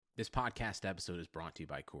This podcast episode is brought to you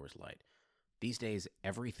by Coors Light. These days,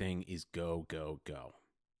 everything is go, go, go.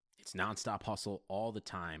 It's nonstop hustle all the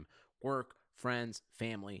time. Work, friends,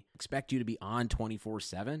 family expect you to be on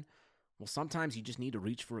 24/7. Well, sometimes you just need to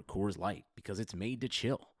reach for a Coors Light because it's made to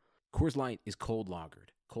chill. Coors Light is cold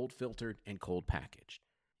lagered, cold filtered, and cold packaged.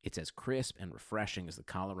 It's as crisp and refreshing as the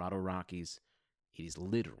Colorado Rockies. It is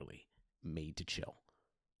literally made to chill.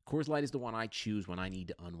 Coors Light is the one I choose when I need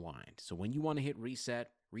to unwind. So when you want to hit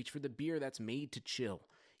reset, reach for the beer that's made to chill.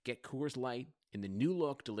 Get Coors Light in the new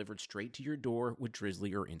look delivered straight to your door with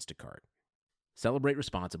Drizzly or Instacart. Celebrate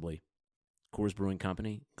responsibly. Coors Brewing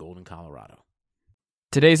Company, Golden, Colorado.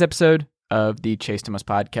 Today's episode of the Chase Thomas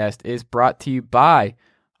podcast is brought to you by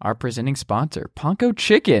our presenting sponsor, Ponko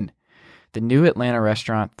Chicken. The new Atlanta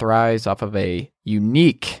restaurant thrives off of a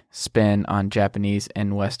unique spin on Japanese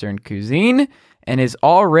and Western cuisine and is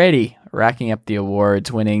already racking up the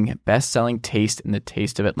awards, winning Best-Selling Taste in the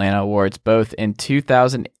Taste of Atlanta Awards, both in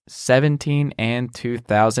 2017 and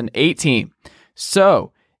 2018.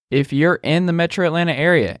 So, if you're in the Metro Atlanta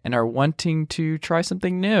area and are wanting to try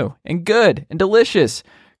something new and good and delicious,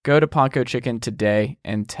 go to Ponko Chicken today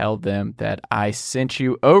and tell them that I sent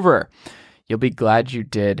you over. You'll be glad you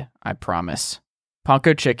did, I promise.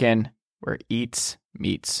 Ponko Chicken, where eats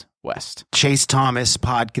meets West. The Chase Thomas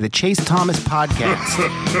podcast.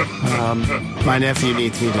 My nephew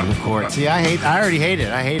needs me to record. See, I already hate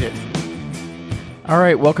it. All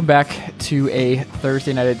right, welcome back to a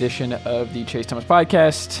Thursday night edition of the Chase Thomas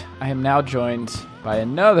podcast. I am now joined by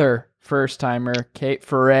another first-timer, Kate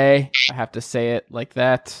Foray. I have to say it like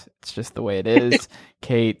that. It's just the way it is.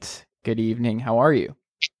 Kate, good evening. How are you?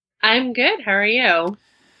 I'm good. How are you?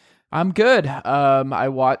 I'm good. I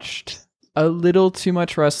watched a little too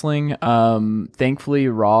much wrestling. Thankfully,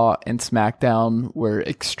 Raw and SmackDown were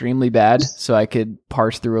extremely bad, so I could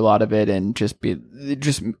parse through a lot of it and just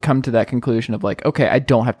come to that conclusion of like, okay, I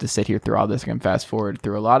don't have to sit here through all this. I can fast forward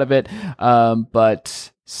through a lot of it.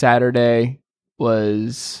 But Saturday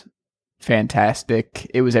was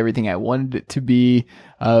fantastic. It was everything I wanted it to be.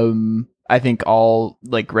 I think all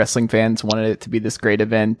like wrestling fans wanted it to be this great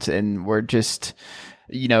event, and we're just,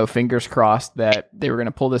 fingers crossed that they were going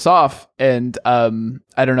to pull this off. And I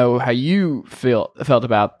don't know how you felt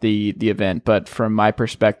about the event, but from my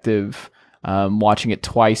perspective, watching it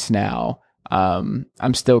twice now,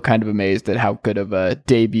 I'm still kind of amazed at how good of a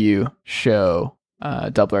debut show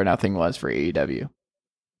Double or Nothing was for AEW.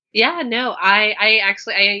 Yeah, no, I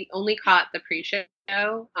only caught the pre-show.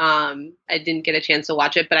 I didn't get a chance to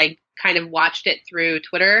watch it, but I kind of watched it through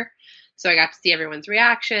Twitter. So I got to see everyone's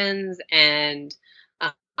reactions and,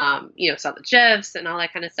 saw the GIFs and all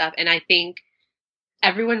that kind of stuff. And I think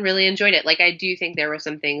everyone really enjoyed it. Like, I do think there were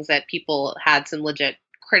some things that people had some legit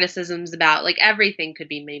criticisms about. Like, everything could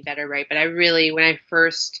be made better, right? But I really, when I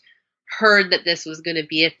first heard that this was going to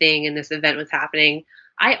be a thing and this event was happening,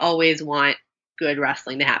 I always want good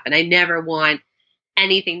wrestling to happen. I never want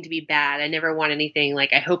anything to be bad. I never want anything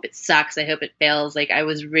like, I hope it sucks. I hope it fails. Like, I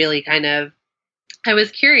was really I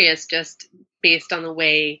was curious just based on the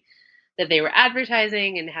way that they were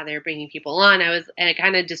advertising and how they were bringing people on. I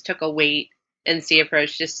kind of just took a wait and see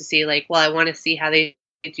approach just to see like, well, I want to see how they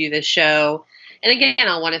do this show. And again,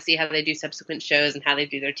 I'll want to see how they do subsequent shows and how they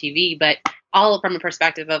do their TV, but all from a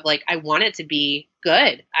perspective of like, I want it to be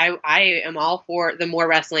good. I am all for the more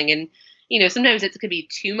wrestling, and sometimes it could be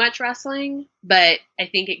too much wrestling, but I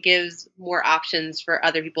think it gives more options for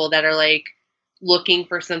other people that are like looking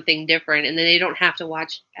for something different, and then they don't have to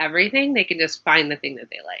watch everything. They can just find the thing that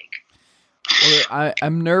they like. Well,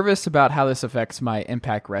 I'm nervous about how this affects my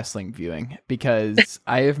Impact Wrestling viewing, because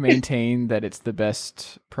I have maintained that it's the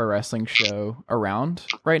best pro wrestling show around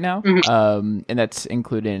right now. Mm-hmm. And that's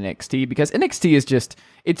included NXT, because NXT is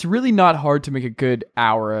it's really not hard to make a good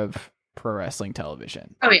hour of pro wrestling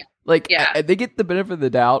television. Oh, yeah. They get the benefit of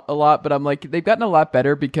the doubt a lot, but I'm like, they've gotten a lot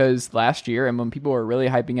better, because last year, and when people were really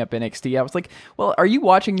hyping up NXT, I was like, well, are you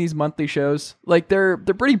watching these monthly shows? Like, they're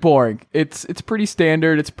pretty boring. It's pretty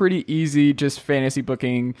standard. It's pretty easy, just fantasy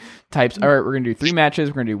booking types. All right, we're going to do 3 matches.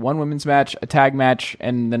 We're going to do 1 women's match, a tag match,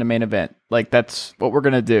 and then a main event. Like, that's what we're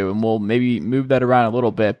going to do, and we'll maybe move that around a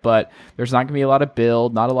little bit, but there's not going to be a lot of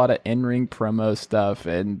build, not a lot of in-ring promo stuff,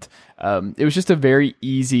 and it was just a very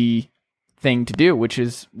easy thing to do, which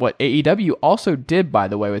is what AEW also did, by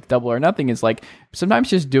the way, with Double or Nothing. Is like, sometimes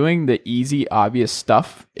just doing the easy, obvious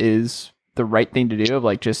stuff is the right thing to do, of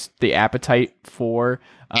like just the appetite for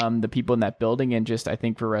the people in that building. And just, I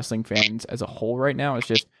think for wrestling fans as a whole right now, is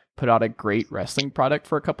just put out a great wrestling product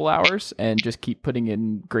for a couple hours and just keep putting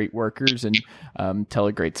in great workers and tell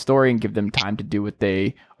a great story and give them time to do what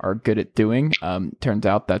they are good at doing. Turns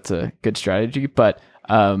out that's a good strategy, but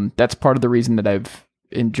That's part of the reason that I've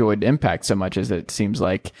enjoyed Impact so much, is that it seems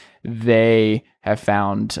like they have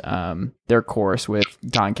found their course with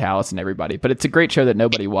Don Callis and everybody. But it's a great show that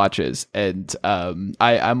nobody watches, and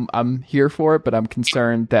I'm here for it. But I'm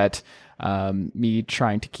concerned that me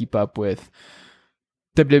trying to keep up with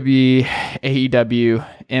WWE, AEW,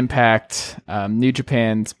 Impact, New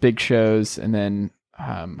Japan's big shows, and then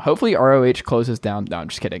hopefully ROH closes down. No, I'm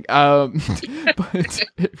just kidding. But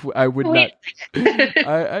I would not.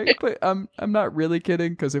 But I'm not really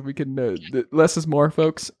kidding, because if we can, less is more,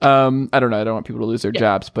 folks. I don't know. I don't want people to lose their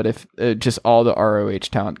jobs, but if just all the ROH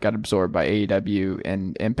talent got absorbed by AEW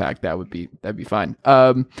and Impact, that'd be fine.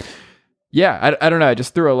 Yeah, I don't know. I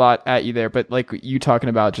just threw a lot at you there, but like you talking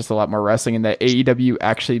about just a lot more wrestling, and that AEW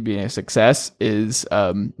actually being a success is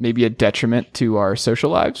maybe a detriment to our social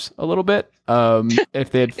lives a little bit.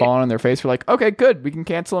 If they had fallen on their face, we're like, okay, good, we can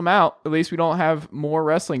cancel them out. At least we don't have more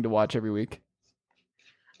wrestling to watch every week.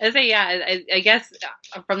 I say, yeah, I guess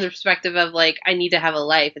from the perspective of like, I need to have a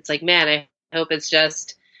life. It's like, man, I hope it's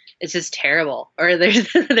just terrible, or their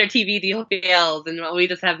TV deal fails, and we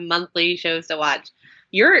just have monthly shows to watch.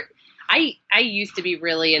 I used to be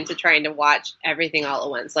really into trying to watch everything all at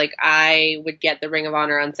once. Like, I would get the Ring of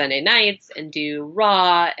Honor on Sunday nights and do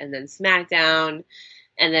Raw, and then SmackDown,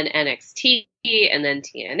 and then NXT, and then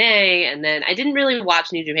TNA, and then I didn't really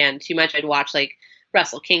watch New Japan too much. I'd watch like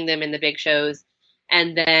Wrestle Kingdom and the big shows,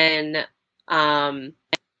 and then I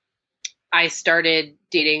started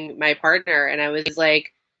dating my partner, and I was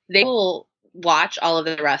like, they will watch all of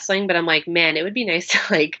the wrestling, but I'm like, man, it would be nice to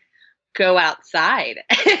like go outside.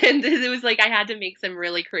 And it was like I had to make some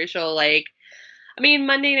really crucial, like, I mean,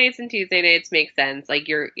 Monday nights and Tuesday nights make sense. Like,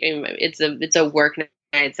 it's a work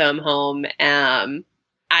night, so I'm home.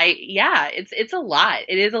 It's a lot.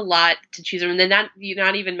 It is a lot to choose from. And then you're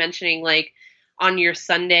not even mentioning like on your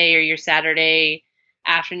Sunday or your Saturday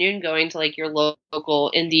afternoon going to like your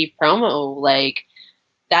local indie promo. Like,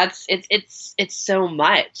 it's so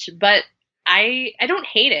much. But I don't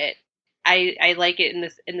hate it. I like it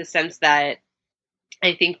in the sense that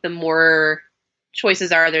I think the more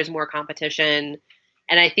choices are, there's more competition,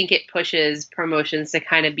 and I think it pushes promotions to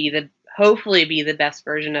kind of hopefully be the best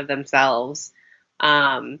version of themselves.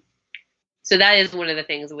 So that is one of the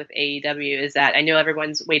things with AEW, is that I know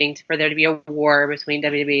everyone's waiting for there to be a war between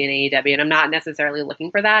WWE and AEW, and I'm not necessarily looking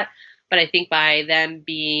for that, but I think by them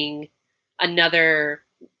being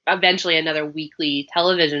eventually another weekly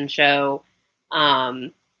television show,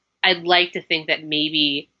 I'd like to think that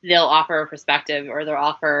maybe they'll offer a perspective, or they'll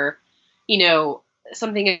offer,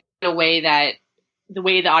 something in a way that the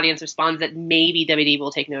way the audience responds, that maybe WWE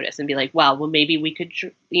will take notice and be like, well, maybe we could,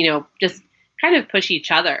 just kind of push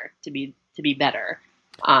each other to be better.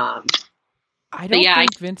 I don't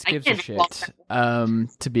think Vince gives a shit,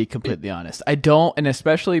 to be completely honest. I don't, and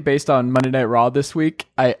especially based on Monday Night Raw this week,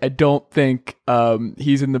 I don't think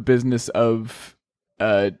he's in the business of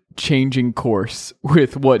changing course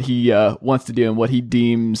with what he wants to do and what he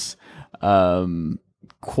deems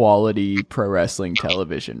quality pro wrestling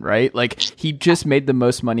television, right? Like, he just made the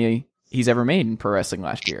most money he's ever made in pro wrestling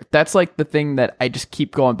last year. That's like the thing that I just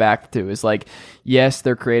keep going back to, is like, yes,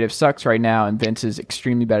 their creative sucks right now, and Vince is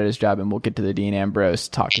extremely bad at his job, and we'll get to the Dean Ambrose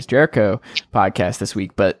Talk is Jericho podcast this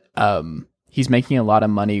week, but he's making a lot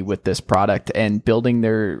of money with this product and building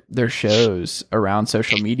their shows around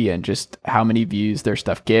social media and just how many views their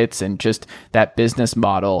stuff gets, and just that business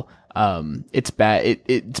model. It's bad.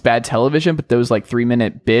 It's bad television, but those like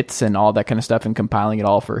 3-minute bits and all that kind of stuff, and compiling it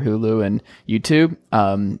all for Hulu and YouTube,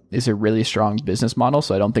 is a really strong business model.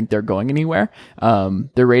 So I don't think they're going anywhere.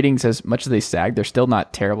 Their ratings, as much as they sag, they're still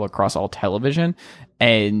not terrible across all television.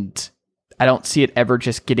 And I don't see it ever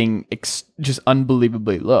just getting just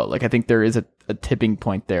unbelievably low. Like, I think there is a tipping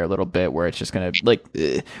point there a little bit where it's just going to, like,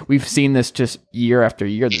 we've seen this just year after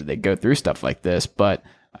year that they go through stuff like this, but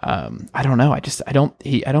I don't know. I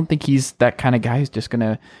don't think he's that kind of guy who's just going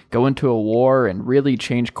to go into a war and really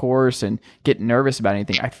change course and get nervous about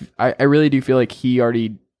anything. I really do feel like he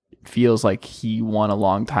already feels like he won a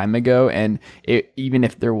long time ago, and even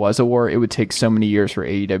if there was a war, it would take so many years for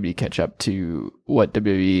AEW to catch up to what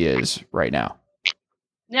WWE is right now.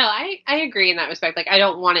 No, I agree in that respect. Like, I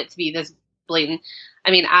don't want it to be this blatant.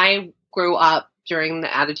 I mean, I grew up during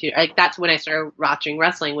the Attitude, like, that's when I started watching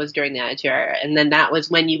wrestling, was during the Attitude Era, and then that was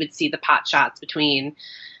when you would see the pot shots between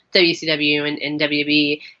WCW and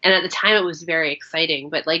WWE, and at the time it was very exciting.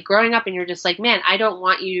 But like, growing up, and you're just like, man, I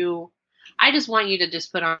just want you to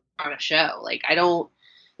just put on a show. Like, I don't,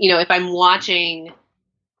 if I'm watching,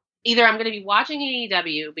 either I'm going to be watching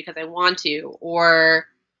AEW because I want to, or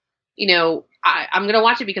I'm going to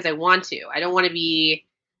watch it because I want to. I don't want to be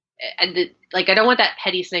like, I don't want that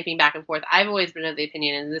petty sniping back and forth. I've always been of the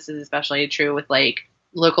opinion, and this is especially true with like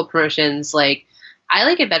local promotions, like I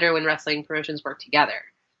like it better when wrestling promotions work together,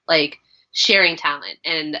 like sharing talent.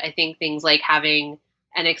 And I think things like having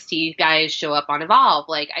NXT guys show up on Evolve,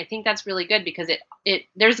 like I think that's really good, because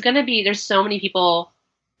there's so many people,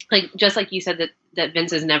 like just like you said, that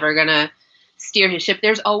Vince is never gonna steer his ship.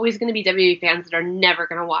 There's always going to be WWE fans that are never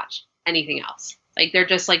going to watch anything else. Like they're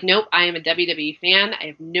just like, nope, I am a WWE fan. I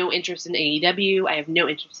have no interest in AEW. I have no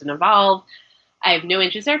interest in Evolve. I have no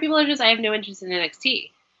interest. There are people that are just, I have no interest in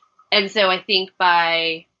NXT. And so I think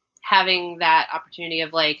by having that opportunity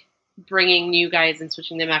of like bringing new guys and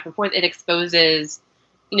switching them back and forth, it exposes,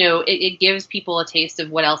 it gives people a taste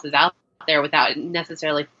of what else is out there without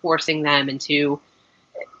necessarily forcing them into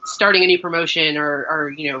starting a new promotion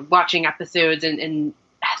or watching episodes and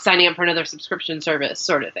signing up for another subscription service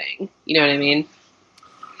sort of thing. You know what I mean?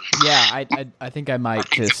 Yeah, I think I might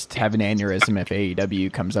just have an aneurysm if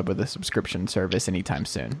AEW comes up with a subscription service anytime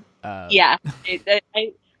soon. Yeah,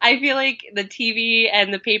 I feel like the TV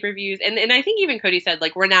and the pay-per-views, and I think even Cody said,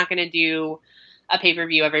 like, we're not going to do a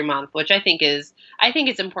pay-per-view every month, which I think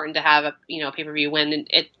it's important to have a pay-per-view when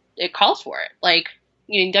it calls for it. Like,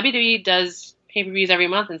 WWE does pay-per-views every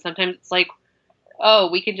month, and sometimes it's like, oh,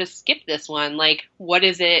 we can just skip this one. Like, what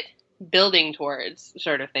is it building towards,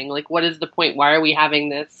 sort of thing? Like, what is the point? Why are we having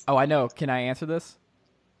this? Oh, I know. Can I answer this?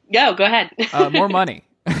 No, go ahead. More money.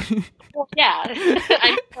 Well,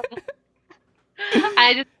 yeah.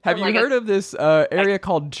 Have you heard of this area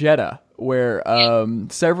called Jeddah, where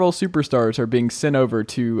several superstars are being sent over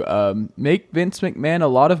to make Vince McMahon a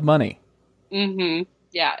lot of money? Mm-hmm.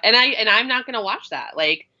 Yeah, and I'm not going to watch that.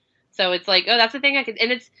 Like, so it's like, oh, that's the thing I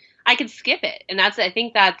could skip it, and I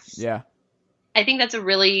think that's a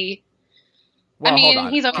really. Well, hold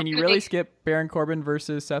on. Can you really skip Baron Corbin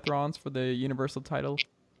versus Seth Rollins for the Universal title?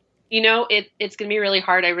 It's going to be really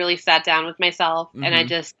hard. I really sat down with myself and I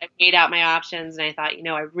weighed out my options, and I thought,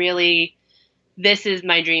 this is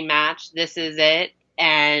my dream match. This is it.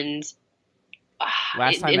 And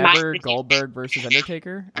last time ever, Goldberg versus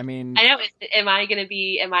Undertaker. I mean, I know. Am I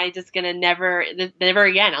just going to never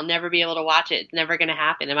again? I'll never be able to watch it. It's never going to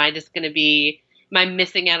happen. Am I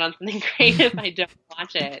missing out on something great if I don't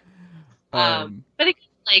watch it? But again,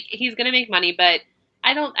 like, he's going to make money, but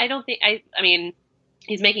I don't think, I mean,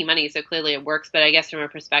 he's making money, so clearly it works. But I guess from a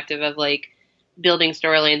perspective of like building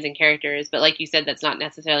storylines and characters, but like you said, that's not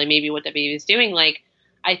necessarily maybe what WWE is doing. Like,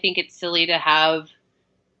 I think it's silly to have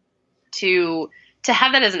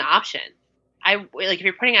that as an option. If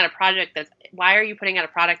you're putting out a project why are you putting out a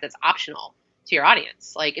product that's optional to your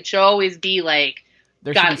audience? Like, it should always be like,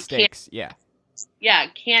 there should be stakes. Yeah,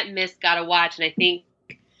 can't miss, gotta watch. And I think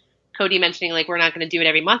Cody mentioning like we're not going to do it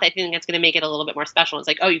every month, I think that's going to make it a little bit more special. It's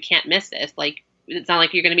like, oh, you can't miss this. Like, it's not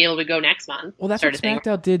like you're going to be able to go next month. Well, that's what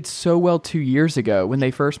SmackDown did so well 2 years ago when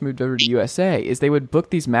they first moved over to USA, is they would book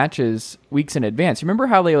these matches weeks in advance. You remember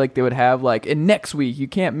how they would have like, in next week you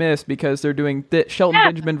can't miss because they're doing Shelton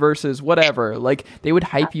Benjamin versus whatever. Like, they would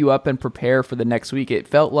hype you up and prepare for the next week. It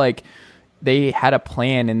felt like they had a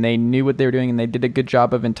plan and they knew what they were doing, and they did a good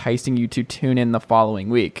job of enticing you to tune in the following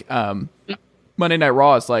week. Monday Night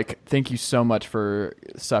Raw is like, thank you so much for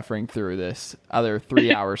suffering through this other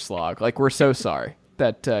 3-hour slog. Like, we're so sorry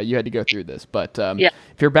that you had to go through this. But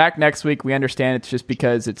if you're back next week, we understand it's just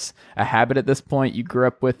because it's a habit at this point. You grew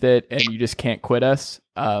up with it and you just can't quit us.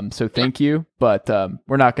 So thank you. But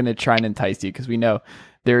we're not going to try and entice you, because we know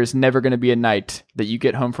there's never going to be a night that you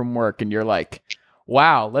get home from work and you're like,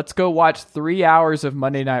 wow, let's go watch 3 hours of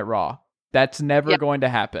Monday Night Raw. That's never going to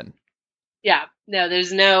happen. Yeah. No,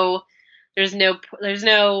 there's no,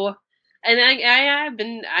 and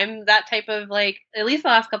I'm that type of, like, at least the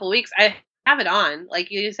last couple of weeks, I have it on.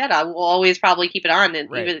 Like you said, I will always probably keep it on, and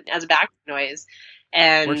even as a background noise.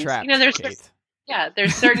 And, we're trapped, there's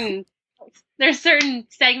certain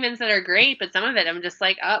segments that are great, but some of it I'm just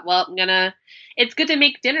like, oh, well, it's good to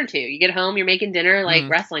make dinner too. You get home, you're making dinner, like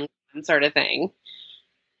wrestling sort of thing.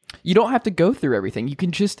 You don't have to go through everything. You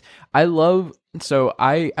can just, I don't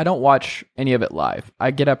watch any of it live.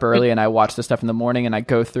 I get up early and I watch the stuff in the morning, and I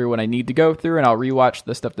go through what I need to go through, and I'll rewatch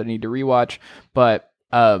the stuff that I need to rewatch. But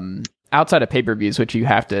outside of pay-per-views, which you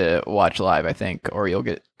have to watch live, I think, or you'll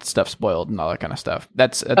get stuff spoiled and all that kind of stuff.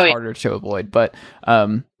 That's harder to avoid. But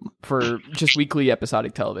for just weekly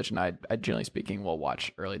episodic television, I generally speaking will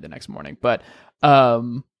watch early the next morning. But I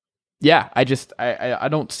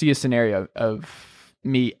don't see a scenario of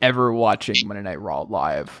me ever watching Monday Night Raw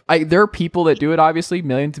live. There are people that do it, obviously.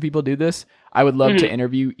 Millions of people do this. I would love to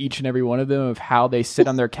interview each and every one of them of how they sit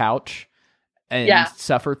on their couch and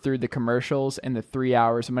suffer through the commercials and the 3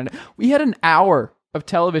 hours. We had an hour of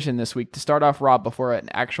television this week to start off Raw before an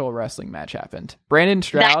actual wrestling match happened. Brandon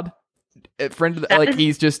Stroud, he's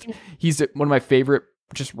one of my favorite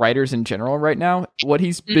just writers in general right now. What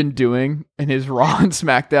he's been doing in his Raw and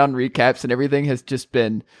SmackDown recaps and everything has just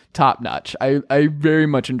been top notch. I very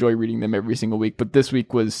much enjoy reading them every single week, but this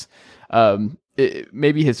week was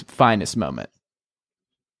maybe his finest moment.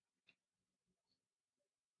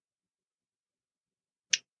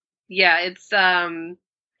 Yeah, it's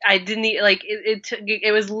I didn't like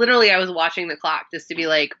it was literally I was watching the clock just to be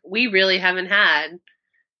like, we really haven't had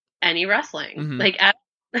any wrestling. Mm-hmm.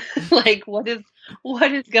 Like what is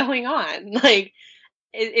going on? Like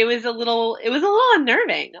it was a little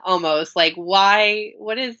unnerving almost. Like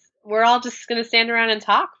we're all just gonna stand around and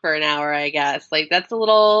talk for an hour, I guess. Like that's a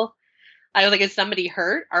little. I was like, is somebody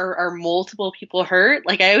hurt? Are multiple people hurt?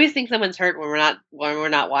 Like I always think someone's hurt when we're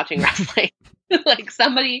not watching wrestling. Like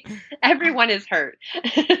everyone is hurt.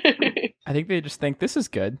 I think they just think this is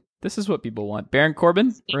good. This is what people want. Baron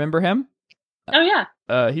Corbin, remember him? Oh yeah.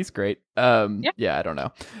 He's great. Yeah, I don't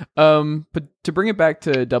know. But to bring it back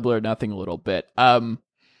to Double or Nothing a little bit,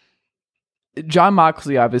 Jon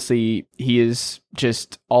Moxley, obviously, he is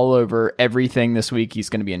just all over everything this week. He's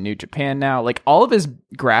going to be in New Japan now. Like, all of his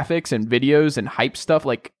graphics and videos and hype stuff,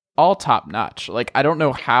 like, all top notch. Like, I don't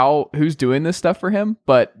know who's doing this stuff for him,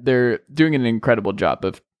 but they're doing an incredible job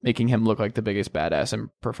of making him look like the biggest badass in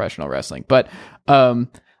professional wrestling. But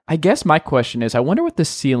I guess my question is, I wonder what the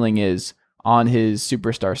ceiling is on his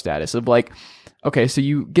superstar status of like, okay, so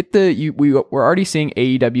you get we're already seeing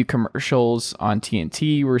AEW commercials on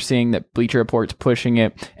TNT. We're seeing that Bleacher Report's pushing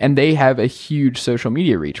it, and they have a huge social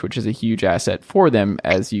media reach, which is a huge asset for them,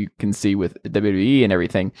 as you can see with WWE and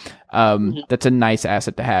everything. That's a nice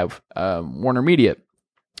asset to have, Warner Media.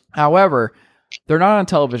 However, they're not on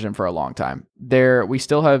television for a long time. We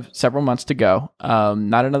still have several months to go.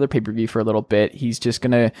 Not another pay-per-view for a little bit.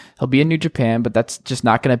 He'll be in New Japan, but that's just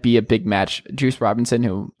not gonna be a big match. Juice Robinson,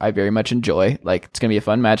 who I very much enjoy, like it's gonna be a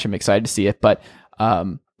fun match. I'm excited to see it. But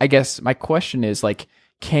I guess my question is like,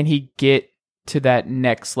 can he get to that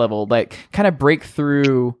next level? Like kind of break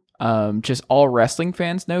through just all wrestling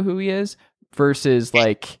fans know who he is versus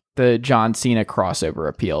like the John Cena crossover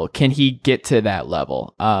appeal. Can he get to that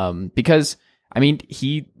level? Because I mean,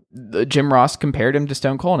 Jim Ross compared him to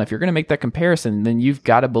Stone Cold. And if you're going to make that comparison, then you've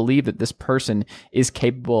got to believe that this person is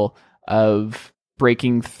capable of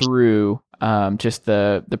breaking through just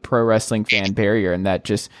the pro wrestling fan barrier, and that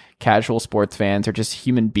just casual sports fans or just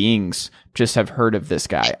human beings just have heard of this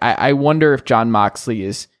guy. I wonder if Jon Moxley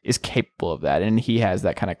is capable of that, and he has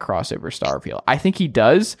that kind of crossover star appeal. I think he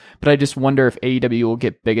does, but I just wonder if AEW will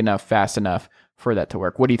get big enough, fast enough for that to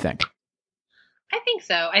work. What do you think? I think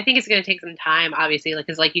so. I think it's going to take some time, obviously,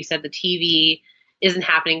 because like you said, the TV isn't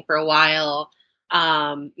happening for a while.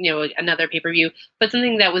 Another pay-per-view. But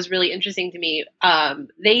something that was really interesting to me,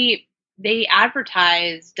 they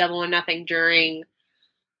advertised Double or Nothing during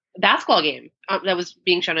a basketball game that was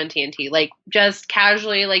being shown on TNT. Like just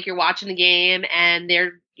casually, like you're watching the game, and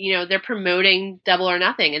they're promoting Double or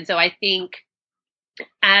Nothing. And so I think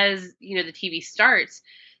as the TV starts,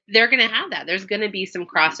 they're going to have that. There's going to be some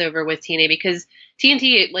crossover with TNA because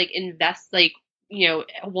TNT invests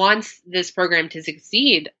wants this program to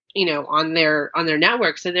succeed, on their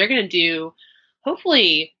network. So they're going to do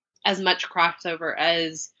hopefully as much crossover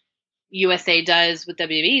as USA does with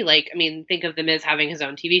WWE. Like, I mean, think of The Miz having his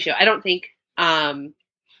own TV show. I don't think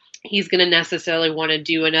he's going to necessarily want to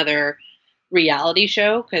do another reality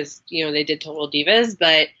show because, they did Total Divas,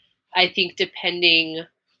 but I think depending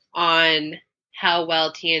on how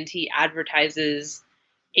well TNT advertises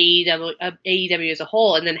AEW as a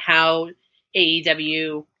whole, and then how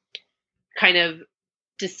AEW kind of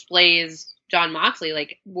displays Jon Moxley,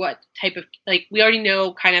 like what type of, like we already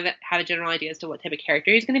know kind of have a general idea as to what type of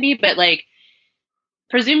character he's going to be, but like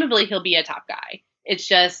presumably he'll be a top guy. It's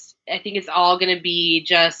just, I think it's all going to be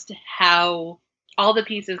just how all the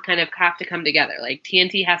pieces kind of have to come together. Like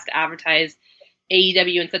TNT has to advertise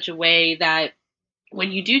AEW in such a way that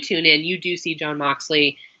when you do tune in, you do see Jon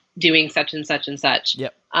Moxley doing such and such and such.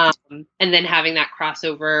 Yep. And then having that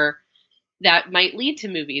crossover that might lead to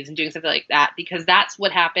movies and doing something like that, because that's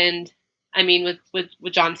what happened. I mean, with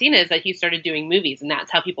John Cena is that he started doing movies, and that's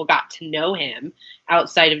how people got to know him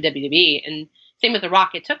outside of WWE. And same with The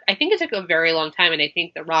Rock. I think it took a very long time, and I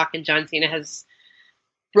think The Rock and John Cena has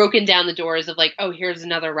broken down the doors of like, oh, here's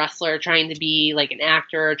another wrestler trying to be like an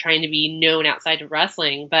actor or trying to be known outside of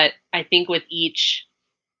wrestling. But I think with each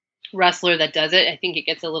wrestler that does it, I think it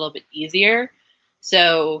gets a little bit easier.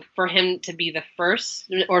 So for him to be the first,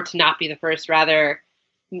 or to not be the first rather,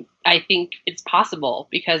 I think it's possible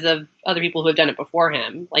because of other people who have done it before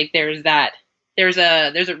him. Like there's that there's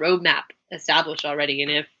a roadmap established already,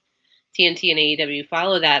 and if TNT and AEW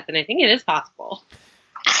follow that, then I think it is possible.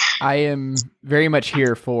 I am very much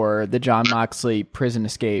here for the Jon Moxley prison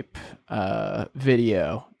escape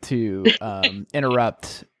video to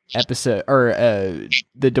interrupt episode or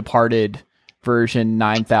the Departed version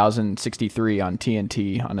 9063 on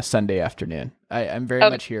TNT on a Sunday afternoon. I'm very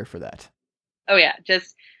much here for that. Oh yeah,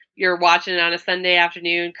 just you're watching it on a Sunday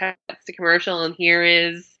afternoon, cuts to commercial, and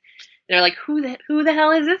they're like, who the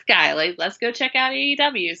hell is this guy? Like, let's go check out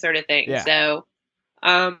AEW, sort of thing. Yeah. So,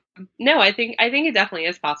 no, I think it definitely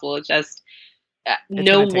is possible. It's just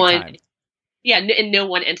no one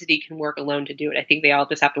entity can work alone to do it. I think they all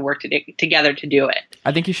just have to work together to do it.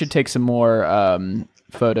 I think you should take some more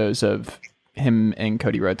photos of him and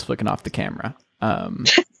Cody Rhodes flicking off the camera.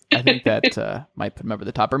 I think that might put him over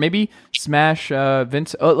the top. Or maybe smash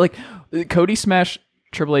Vince. Oh, like Cody smash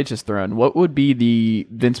Triple H's throne. What would be the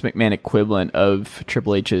Vince McMahon equivalent of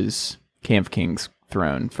Triple H's King of Kings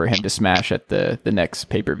throne for him to smash at the next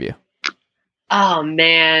pay-per-view? Oh,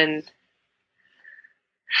 man.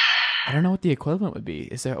 I don't know what the equivalent would be.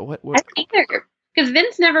 Is there what? Because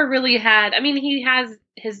Vince never really had. I mean, he has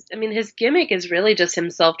his gimmick is really just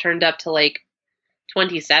himself turned up to like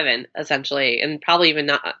 27 essentially, and probably even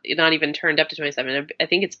not even turned up to 27. I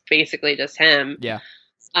think it's basically just him. Yeah.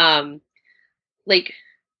 Like,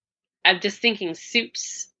 I'm just thinking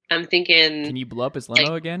Suits. I'm thinking. Can you blow up his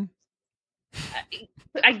limo again?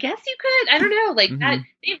 I guess you could. I don't know. Like that.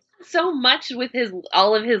 They've done so much with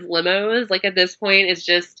all of his limos. Like at this point, it's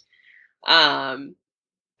just.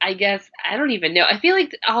 I guess I don't even know. I feel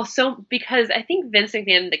like also because I think Vince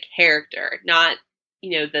McMahon, the character, not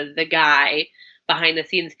the guy behind the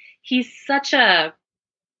scenes, he's such a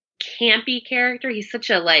campy character. He's such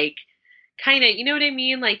a like kind of, you know what I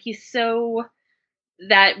mean? Like he's so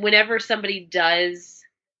that whenever somebody does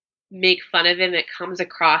make fun of him, it comes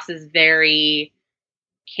across as very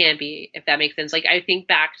campy, if that makes sense. Like I think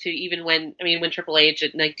back to even when Triple H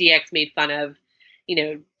and like DX made fun of,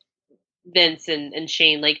 Vince and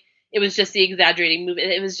Shane, like it was just the exaggerating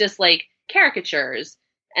movement. It was just like caricatures.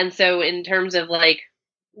 And so in terms of like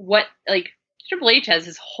what like Triple H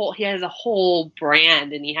has he has a whole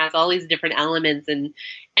brand, and he has all these different elements and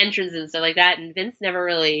entrances and stuff like that. And Vince never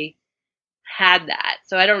really had that.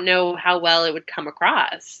 So I don't know how well it would come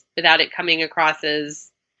across without it coming across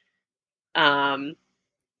as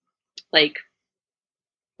like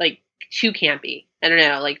too campy. I don't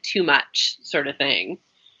know, like too much sort of thing.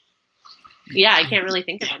 Yeah, I can't really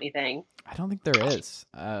think of anything. I don't think there is.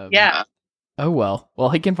 Yeah. Oh, well,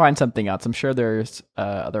 he can find something else. I'm sure there's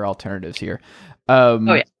other alternatives here.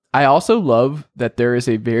 Yeah. I also love that there is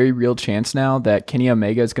a very real chance now that Kenny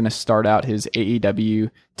Omega is going to start out his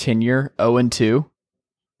AEW tenure 0-2,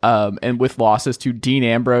 and with losses to Dean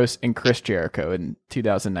Ambrose and Chris Jericho in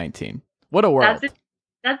 2019. What a world.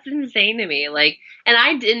 That's insane to me. Like, and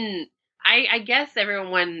I guess I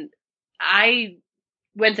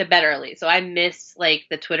went to bed early, so I missed like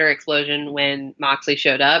the Twitter explosion when Moxley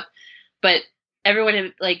showed up. But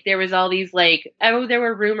everyone like there was all these like there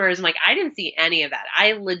were rumors. I'm like, I didn't see any of that.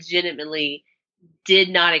 I legitimately did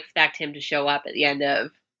not expect him to show up at the end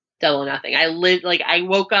of Double or Nothing. I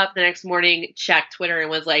woke up the next morning, checked Twitter, and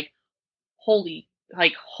was like, holy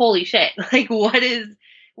shit! Like what is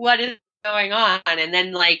going on? And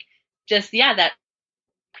then like just that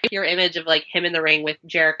pure image of like him in the ring with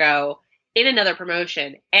Jericho in another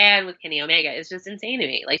promotion and with Kenny Omega is just insane to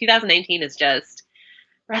me. Like 2019 is just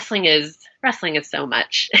wrestling is so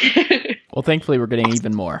much. Well, thankfully we're getting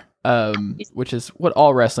even more, which is what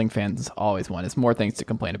all wrestling fans always want, is more things to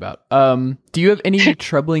complain about. Do you have any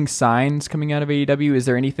troubling signs coming out of AEW? Is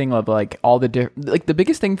there anything of like all the like the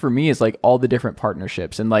biggest thing for me is like all the different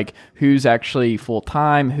partnerships and like who's actually full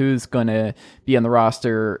time, who's gonna be on the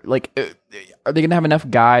roster, like are they gonna have enough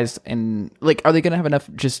guys, and like are they gonna have enough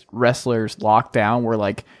just wrestlers locked down where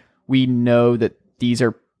like we know that these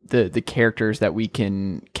are the characters that we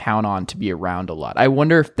can count on to be around a lot? I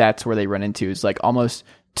wonder if that's where they run into, is like almost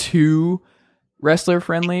too wrestler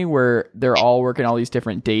friendly, where they're all working all these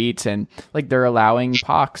different dates and like they're allowing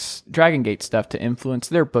Pac's Dragon Gate stuff to influence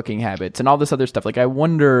their booking habits and all this other stuff. Like I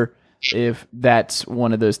wonder if that's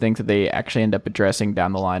one of those things that they actually end up addressing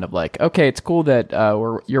down the line of like, okay, it's cool that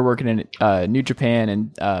you're working in New Japan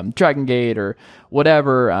and Dragon Gate or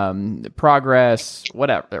whatever, Progress,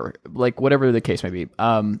 whatever the case may be.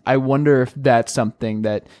 I wonder if that's something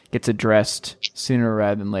that gets addressed sooner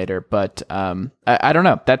rather than later. But I don't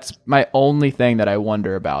know. That's my only thing that I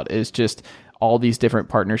wonder about, is just all these different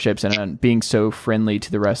partnerships and being so friendly to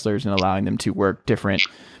the wrestlers and allowing them to work different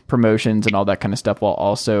promotions and all that kind of stuff, while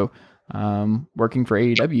also working for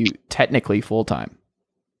AEW technically full time.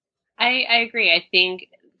 I agree. I think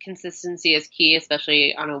consistency is key,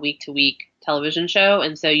 especially on a week to week television show.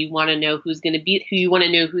 And so you want to know who's going to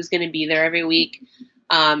be there every week.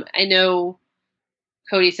 I know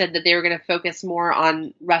Cody said that they were going to focus more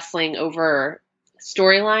on wrestling over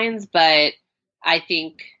storylines, but I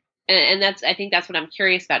think, I think that's what I'm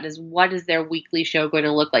curious about is what is their weekly show going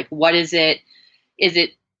to look like? What is it? Is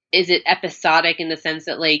it episodic in the sense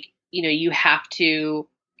that you have to,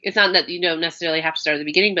 it's not that you don't necessarily have to start at the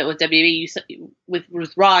beginning, but with WWE,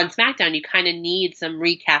 with Raw and SmackDown, you kind of need some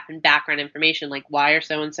recap and background information, like why are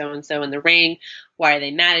so and so in the ring? Why are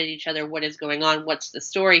they mad at each other? What is going on? What's the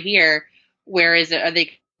story here? Where is it? Are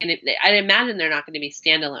they? I imagine they're not going to be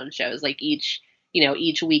standalone shows. Like each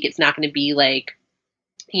week, it's not going to be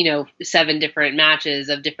 7 different matches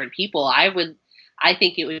of different people. I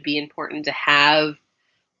think it would be important to have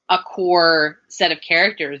a core set of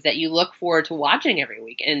characters that you look forward to watching every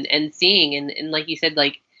week and seeing. And like you said,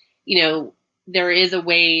 there is a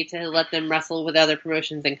way to let them wrestle with other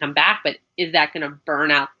promotions and come back, but is that going to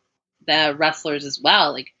burn out the wrestlers as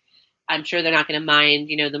well? I'm sure they're not going to mind,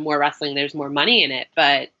 the more wrestling, there's more money in it.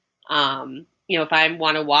 But, if I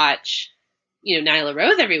want to watch, Nyla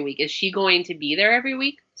Rose every week, is she going to be there every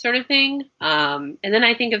week sort of thing? And then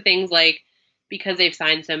I think of things like, because they've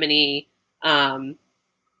signed so many,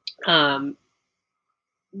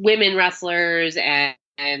 women wrestlers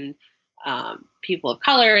and people of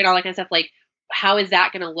color and all that kind of stuff, how is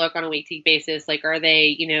that going to look on a week-to-week basis? Are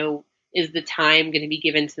they, is the time going to be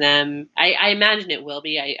given to them? I imagine it will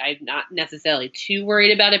be. I'm not necessarily too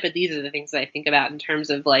worried about it, but these are the things that I think about in terms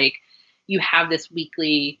of you have this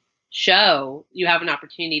weekly show, you have an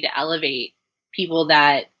opportunity to elevate people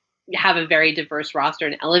that have a very diverse roster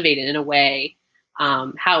and elevate it in a way.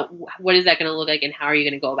 What is that going to look like and how are you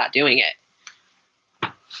going to go about doing it?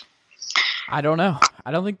 I don't know.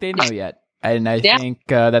 I don't think they know yet. And I think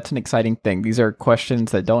that's an exciting thing. These are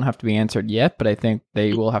questions that don't have to be answered yet, but I think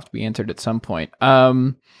they will have to be answered at some point.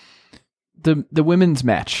 The women's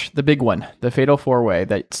match, the big one, the Fatal 4-Way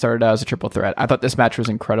that started out as a triple threat. I thought this match was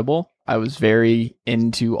incredible. I was very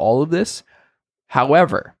into all of this.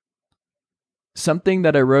 However, something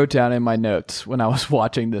that I wrote down in my notes when I was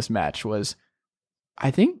watching this match was, I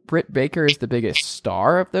think Britt Baker is the biggest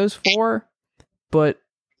star of those 4, but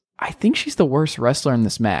I think she's the worst wrestler in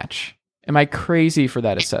this match. Am I crazy for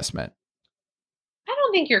that assessment? I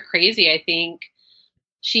don't think you're crazy. I think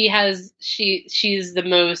she's the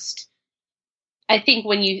most. I think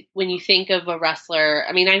when you think of a wrestler,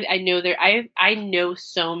 I mean, I know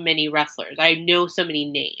so many wrestlers. I know so many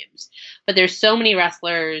names, but there's so many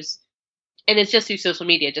wrestlers, and it's just through social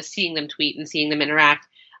media, just seeing them tweet and seeing them interact,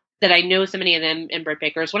 that I know so many of them, and Britt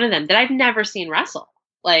Baker is one of them, that I've never seen wrestle,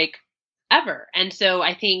 ever. And so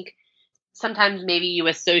I think sometimes maybe you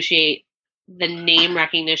associate the name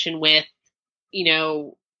recognition with,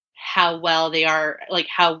 how well they are,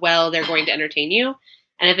 how well they're going to entertain you.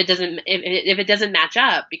 And if it doesn't match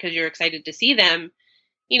up because you're excited to see them,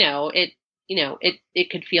 it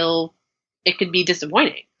could be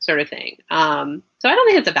disappointing sort of thing. So I don't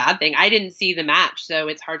think it's a bad thing. I didn't see the match, so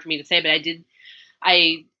it's hard for me to say, but I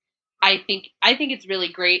think it's really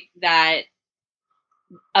great that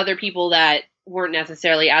other people that weren't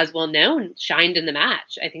necessarily as well known shined in the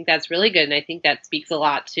match. I think that's really good, and I think that speaks a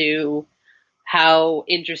lot to how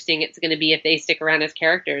interesting it's going to be if they stick around as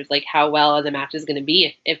characters, how well the match is going to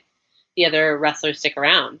be if the other wrestlers stick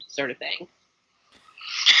around, sort of thing.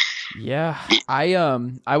 Yeah,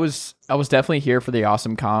 I was definitely here for the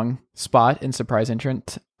Awesome Kong spot in surprise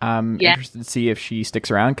entrant. I'm interested to see if she sticks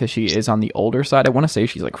around because she is on the older side. I want to say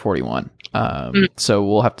she's 41. So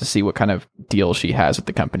we'll have to see what kind of deal she has with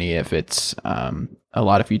the company, if it's a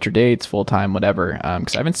lot of future dates, full time, whatever.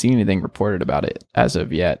 Because I haven't seen anything reported about it as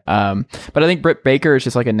of yet. But I think Britt Baker is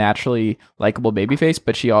just a naturally likable babyface,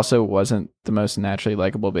 but she also wasn't the most naturally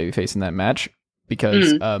likable babyface in that match.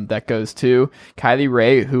 Because that goes to Kylie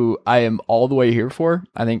Ray, who I am all the way here for.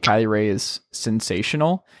 I think Kylie Ray is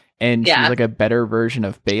sensational, and she's a better version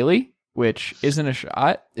of Bayley, which isn't a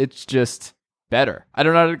shot. It's just better. I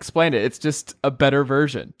don't know how to explain it. It's just a better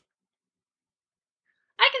version.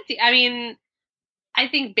 I can see. I mean, I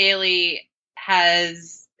think Bayley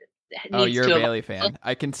has. Oh, you're a Bayley fan.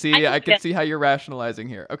 I can see. I can see how you're rationalizing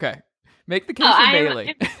here. Okay, make the case for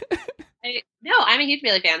Bayley. No, I'm a huge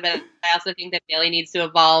Bayley fan, but I also think that Bayley needs to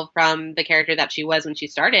evolve from the character that she was when she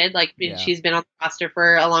started. She's been on the roster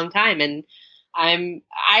for a long time, and I'm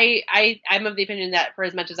of the opinion that for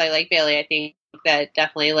as much as I like Bayley, I think that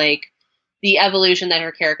definitely the evolution that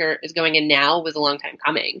her character is going in now was a long time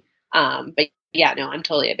coming. But yeah, no, I'm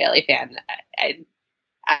totally a Bayley fan.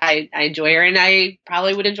 I enjoy her, and I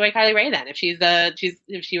probably would enjoy Kylie Ray then if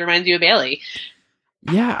if she reminds you of Bayley.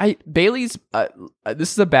 Yeah, Bayley's.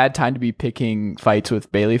 This is a bad time to be picking fights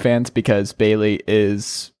with Bayley fans because Bayley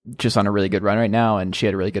is just on a really good run right now, and she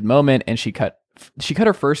had a really good moment, and she cut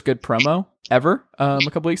her first good promo ever a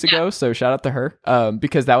couple weeks ago. So shout out to her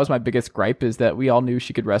because that was my biggest gripe is that we all knew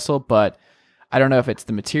she could wrestle, but I don't know if it's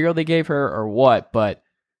the material they gave her or what, but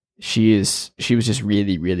she was just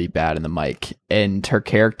really, really bad in the mic, and her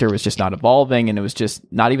character was just not evolving, and it was just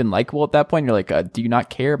not even likable at that point. You're like, do you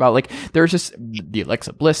not care about, like, there was just the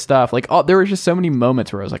Alexa Bliss stuff, like, there was just so many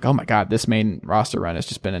moments where I was like, oh my god, this main roster run has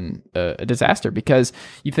just been a disaster. Because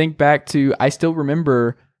you think back to, I still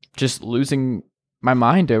remember just losing my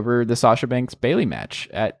mind over the Sasha Banks Bayley match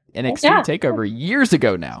at NXT Takeover years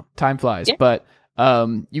ago now. Time flies, but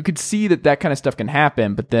you could see that kind of stuff can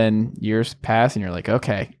happen, but then years pass and you're like,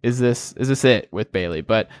 okay, is this it with Bayley?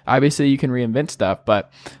 But obviously you can reinvent stuff,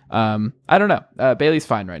 but I don't know. Bayley's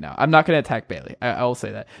fine right now. I'm not going to attack Bayley. I will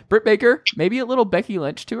say that. Britt Baker, maybe a little Becky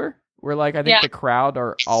Lynch to her, where like I think the crowd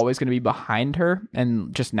are always going to be behind her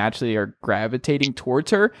and just naturally are gravitating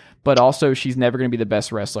towards her, but also she's never going to be the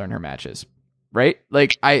best wrestler in her matches, right?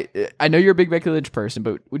 Like I know you're a big Becky Lynch person,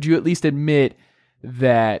 but would you at least admit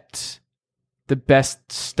that the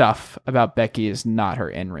best stuff about Becky is not her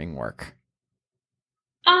in-ring work?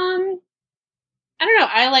 I don't know.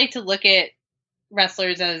 I like to look at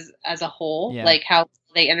wrestlers as a whole, like how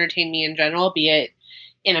they entertain me in general, be it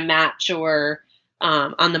in a match or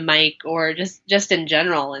on the mic or just in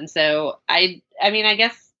general. And so I mean, I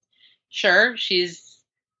guess, sure, she's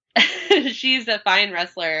she's a fine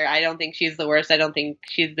wrestler. I don't think she's the worst. I don't think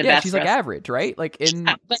she's the best. She's wrestler. like average, right? Like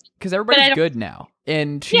because everybody's good now,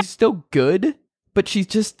 and she's still good, but she's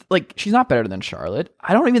just like, she's not better than Charlotte.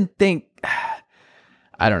 I don't even think.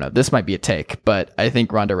 I don't know. This might be a take, but I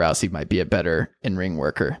think Ronda Rousey might be a better in-ring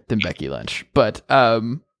worker than Becky Lynch. But I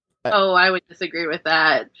would disagree with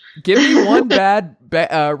that. Give me one bad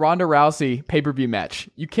Ronda Rousey pay-per-view match.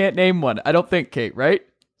 You can't name one. I don't think, Kate, right?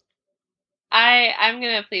 I'm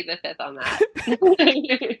gonna plead the fifth on that.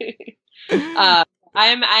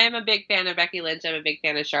 I am a big fan of Becky Lynch. I'm a big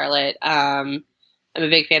fan of Charlotte. I'm a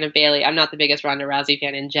big fan of Bayley. I'm not the biggest Ronda Rousey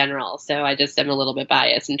fan in general, so I just am a little bit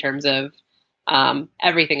biased in terms of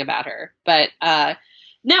everything about her. But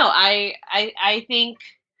no, I think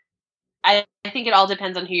it all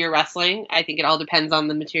depends on who you're wrestling. I think it all depends on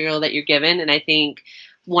the material that you're given, and I think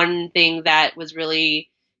one thing that was really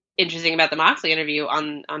interesting about the Moxley interview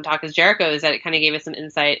on Talk is Jericho is that it kind of gave us some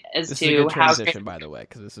insight as this to is a good how transition, by the way,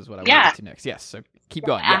 because this is what I want to get to next. Yes, so keep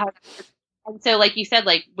going. Yeah. And so, like you said,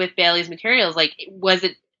 like with Bayley's materials, like was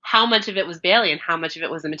it how much of it was Bayley and how much of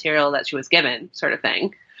it was the material that she was given, sort of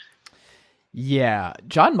thing. Yeah,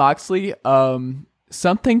 Jon Moxley.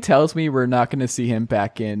 Something tells me we're not going to see him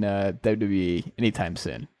back in WWE anytime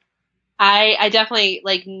soon. I definitely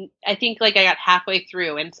I think I got halfway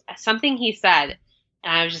through and something he said.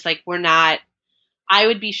 And I was just like, I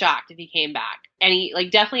would be shocked if he came back.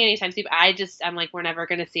 Definitely anytime soon. I'm like, we're never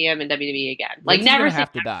going to see him in WWE again. Like, never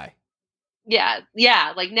have to die. Yeah.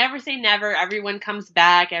 Yeah. Like, never say never. Everyone comes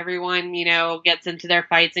back. Everyone, gets into their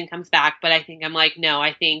fights and comes back. But I think no,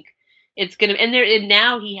 I think it's going to, and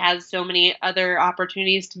now he has so many other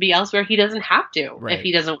opportunities to be elsewhere. He doesn't have to if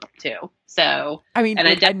he doesn't want to. So, I mean,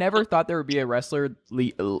 I never thought there would be a wrestler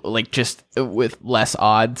just with less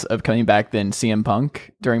odds of coming back than CM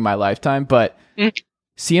Punk during my lifetime. But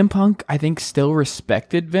CM Punk, I think, still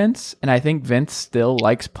respected Vince, and I think Vince still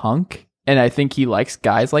likes Punk, and I think he likes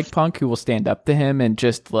guys like Punk who will stand up to him and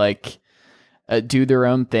just do their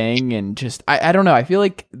own thing. And just, I don't know. I feel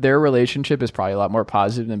like their relationship is probably a lot more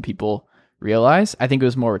positive than people realize. I think it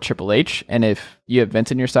was more with Triple H, and if you have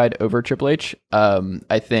Vince on your side over Triple H,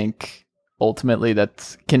 I think ultimately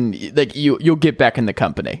you'll get back in the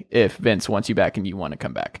company if Vince wants you back and you want to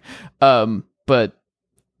come back. But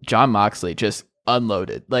Jon Moxley just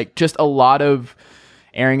unloaded, just a lot of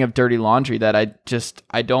airing of dirty laundry that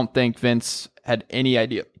I don't think Vince had any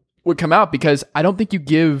idea would come out, because I don't think you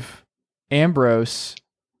give Ambrose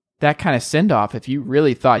that kind of send off if you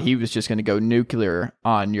really thought he was just going to go nuclear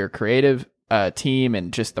on your creative team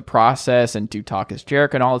and just the process and do Talk is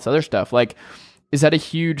Jericho and all this other stuff. Is that a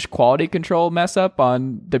huge quality control mess up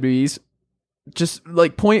on WWE's just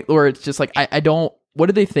point, or it's just I don't, what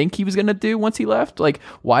did they think he was going to do once he left?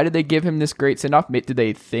 Why did they give him this great send off? Did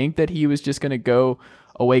they think that he was just going to go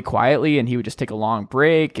away quietly and he would just take a long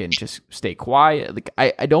break and just stay quiet?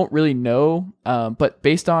 I don't really know. But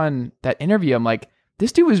based on that interview, I'm like,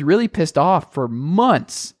 this dude was really pissed off for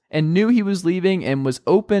months and knew he was leaving and was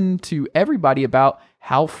open to everybody about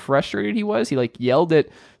how frustrated he was. He like yelled at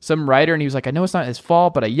some writer and he was like, I know it's not his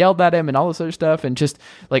fault, but I yelled at him and all this other stuff, and just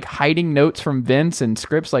like hiding notes from Vince and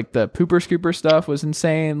scripts, like the pooper scooper stuff was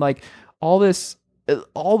insane. Like all this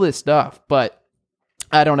stuff. But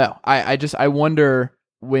I don't know. I wonder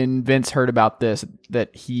when Vince heard about this,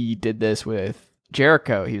 that he did this with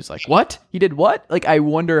Jericho, he was like, what? He did what? Like, I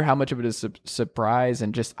wonder how much of it is surprise,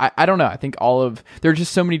 and just, I don't know. I think there are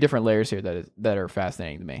just so many different layers here that are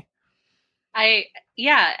fascinating to me.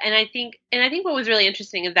 And I think what was really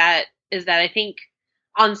interesting is that I think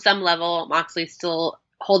on some level Moxley still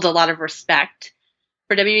holds a lot of respect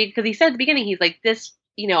for WWE, because he said at the beginning, he's like, this,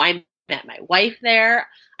 I met my wife there,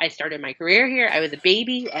 I started my career here, I was a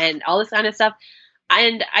baby, and all this kind of stuff.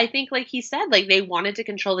 And I think, like he said, like they wanted to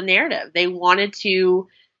control the narrative. They wanted to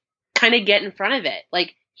kind of get in front of it.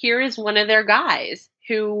 Like, here is one of their guys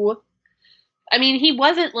who, I mean, he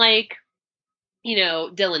wasn't like,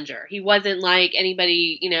 Dillinger. He wasn't like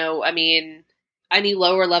anybody, any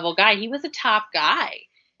lower level guy. He was a top guy.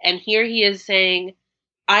 And here he is saying,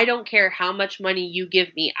 I don't care how much money you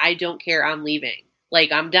give me. I don't care. I'm leaving.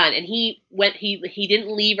 Like, I'm done. And he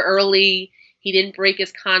didn't leave early. He didn't break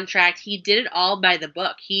his contract. He did it all by the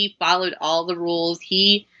book. He followed all the rules.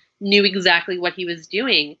 He knew exactly what he was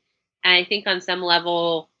doing. And I think on some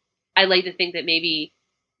level, I like to think that maybe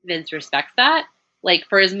Vince respects that. Like,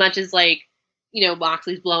 for as much as, like,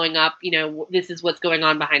 Moxley's blowing up, this is what's going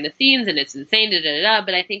on behind the scenes and it's insane,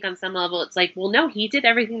 But I think on some level, it's like, well, no, he did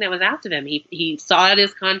everything that was asked of him. He saw out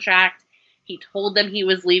his contract. He told them he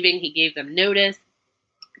was leaving. He gave them notice.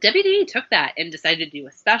 WWE took that and decided to do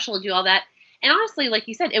a special, do all that. And honestly, like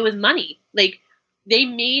you said, it was money. Like, they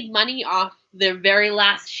made money off their very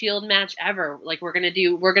last Shield match ever. Like, we're going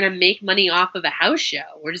to make money off of a house show.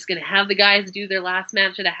 We're just going to have the guys do their last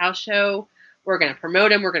match at a house show. We're going to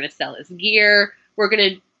promote him. We're going to sell his gear. We're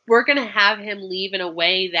going to have him leave in a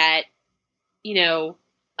way that,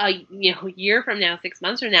 a year from now, 6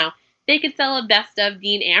 months from now, they could sell a best of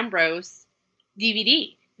Dean Ambrose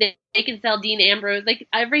DVD. They can sell Dean Ambrose. Like,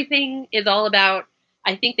 everything is all about,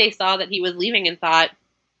 I think they saw that he was leaving and thought,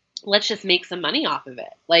 let's just make some money off of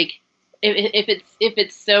it. Like, if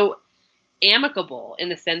it's so amicable in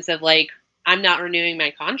the sense of, like, I'm not renewing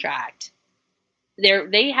my contract,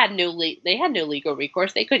 they had no legal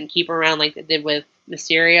recourse. They couldn't keep her around like they did with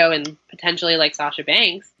Mysterio and potentially like Sasha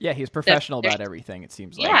Banks. Yeah, he's professional about everything, it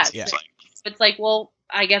seems like. Yeah. It's like, well,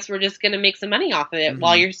 I guess we're just going to make some money off of it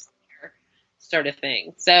while you're here, sort of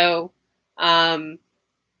thing. So,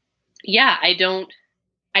 yeah, I don't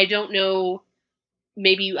know.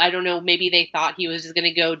 Maybe they thought he was just going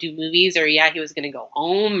to go do movies, or he was going to go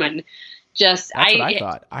home and just. That's what I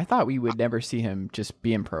thought. I thought we would never see him just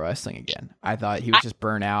be in pro wrestling again. I thought he was just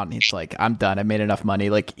burn out and he's like, I'm done. I made enough money.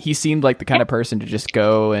 Like, he seemed like the kind of person to just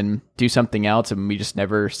go and do something else, and we just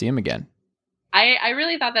never see him again. I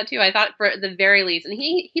really thought that too. I thought for the very least, and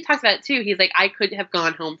he talks about it too. He's like, I could have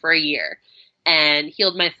gone home for a year and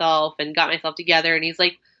healed myself and got myself together. And he's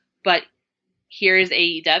like, but here's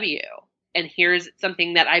AEW. And here's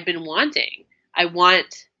something that I've been wanting. I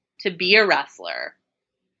want to be a wrestler.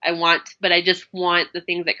 But I just want the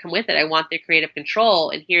things that come with it. I want the creative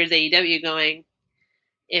control. And here's AEW going,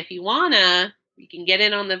 if you wanna, you can get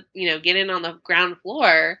in on the ground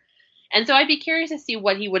floor. And so I'd be curious to see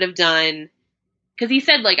what he would have done. Because he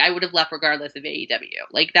said, like, I would have left regardless of AEW.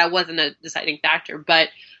 Like, that wasn't a deciding factor. But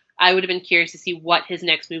I would have been curious to see what his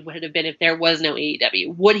next move would have been if there was no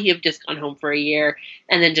AEW. Would he have just gone home for a year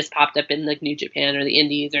and then just popped up in, like, New Japan or the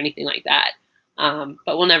Indies or anything like that?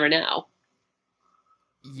 But we'll never know.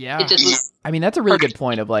 Yeah. I mean, that's a really good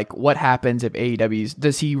point of, like, what happens if AEW's...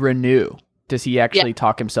 Does he renew? Does he actually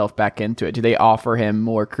talk himself back into it? Do they offer him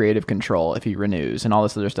more creative control if he renews and all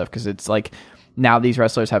this other stuff? Because it's like, now these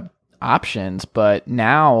wrestlers have options, but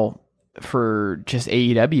now for just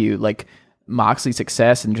AEW, like, Moxley's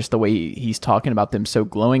success and just the way he's talking about them so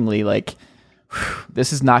glowingly, like,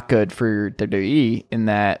 this is not good for WWE in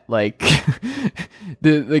that, like,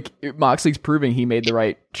 Moxley's proving he made the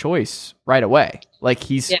right choice right away. Like,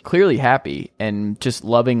 he's clearly happy and just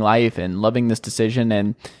loving life and loving this decision.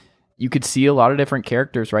 And you could see a lot of different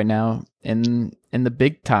characters right now in the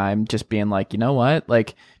big time just being like, you know what,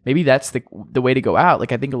 like, maybe that's the way to go out.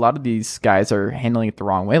 Like, I think a lot of these guys are handling it the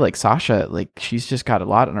wrong way. Like Sasha, like, she's just got a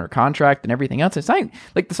lot on her contract and everything else. It's not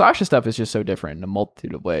like the Sasha stuff is just so different in a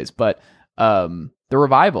multitude of ways. But the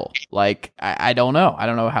revival, like, I don't know. I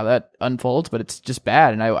don't know how that unfolds, but it's just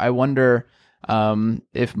bad. And I wonder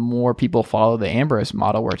if more people follow the Ambrose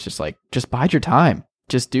model, where it's just like, just bide your time.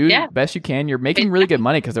 Just do the best you can. You're making really good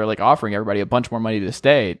money because they're like offering everybody a bunch more money to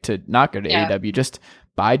stay, to not go to AEW. Just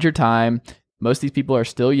bide your time. Most of these people are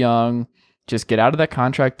still young. Just get out of that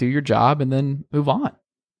contract, do your job, and then move on.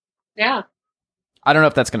 Yeah. I don't know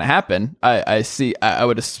if that's going to happen. I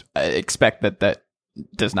would expect that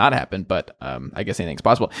does not happen, but I guess anything's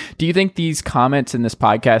possible. Do you think these comments in this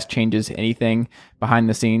podcast changes anything behind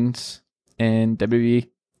the scenes in WWE?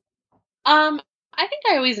 I think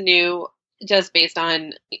I always knew, just based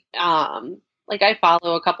on like, I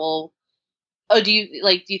follow a couple. Oh, do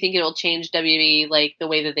you think it'll change WWE, like the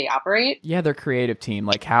way that they operate? Yeah, their creative team,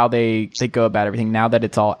 like how they go about everything now that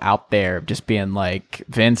it's all out there, just being like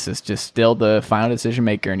Vince is just still the final decision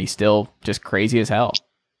maker and he's still just crazy as hell.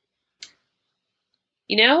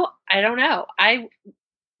 I don't know.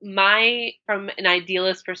 From an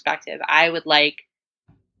idealist perspective, I would like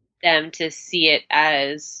them to see it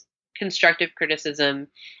as constructive criticism,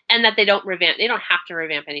 and that they don't have to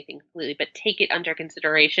revamp anything completely, but take it under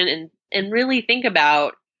consideration and really think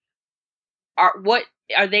about what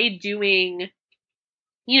are they doing,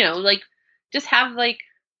 like, just have like,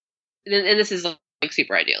 and this is like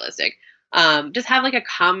super idealistic, just have like a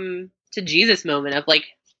come to Jesus moment of like,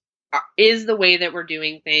 is the way that we're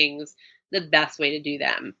doing things the best way to do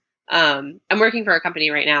them? I'm working for a company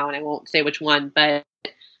right now, and I won't say which one, but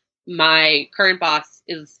my current boss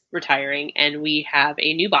is retiring and we have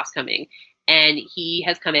a new boss coming, and he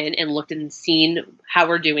has come in and looked and seen how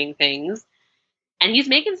we're doing things, and he's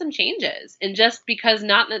making some changes. And just because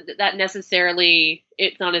not that necessarily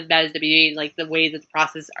it's not as bad as WWE, like the way that the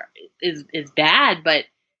process is bad, but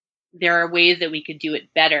there are ways that we could do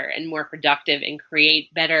it better and more productive and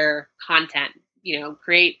create better content,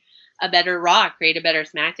 create a better Raw, create a better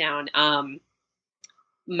SmackDown.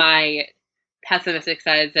 My pessimistic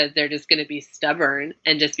side says they're just going to be stubborn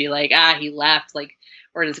and just be like, he left. Like,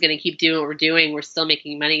 we're just going to keep doing what we're doing. We're still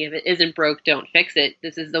making money. If it isn't broke, don't fix it.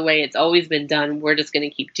 This is the way it's always been done. We're just going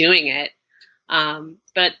to keep doing it.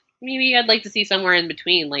 But maybe I'd like to see somewhere in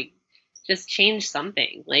between, like, just change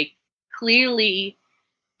something. Like, clearly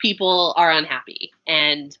people are unhappy.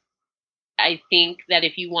 And I think that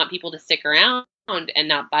if you want people to stick around and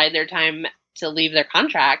not bide their time to leave their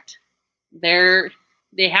contract,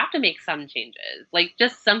 they have to make some changes. Like,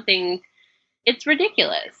 just something. It's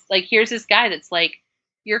ridiculous. Like, here's this guy that's like,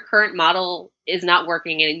 your current model is not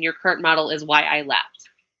working, and your current model is why I left.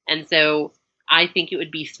 And so I think it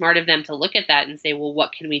would be smart of them to look at that and say, well,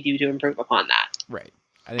 what can we do to improve upon that? Right.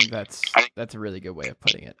 I think that's a really good way of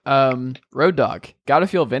putting it. Road Dogg, gotta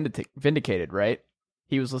feel vindicated, right?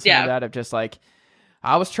 He was listening to that of just like,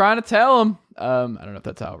 I was trying to tell him. I don't know if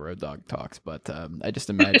that's how Road Dogg talks, but I just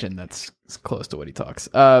imagine that's close to what he talks.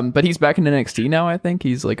 But he's back in NXT now. I think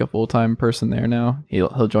he's like a full-time person there now.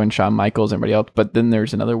 He'll join Shawn Michaels and everybody else. But then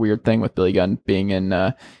there's another weird thing with Billy Gunn being in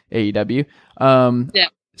AEW.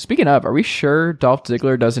 Speaking of, are we sure Dolph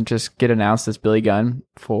Ziggler doesn't just get announced as Billy Gunn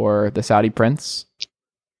for the Saudi Prince?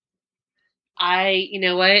 You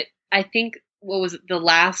know what? I think what was the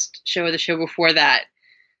last show or the show before that,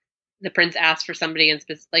 the Prince asked for somebody in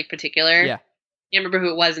particular. Yeah. I can't remember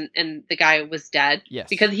who it was, and the guy was dead. Yes.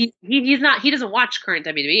 Because he doesn't watch current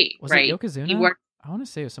WWE. Was right? it Yokozuna? I want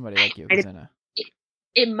to say it was somebody like Yokozuna.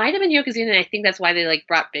 It might have been Yokozuna, and I think that's why they like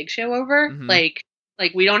brought Big Show over. Mm-hmm. Like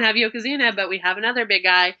we don't have Yokozuna, but we have another big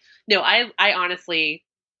guy. No, I honestly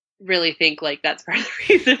really think like that's part of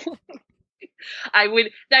the reason. I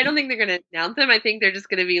don't think they're going to announce him. I think they're just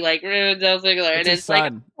going to be like, Dolph Ziggler. And it's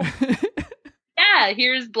like, yeah,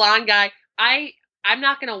 here's blonde guy. I'm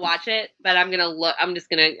not going to watch it, but I'm going to look.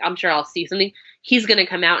 I'm sure I'll see something. He's going to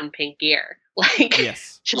come out in pink gear. Like,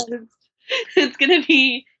 yes. It's going to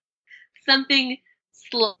be something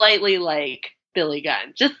slightly like Billy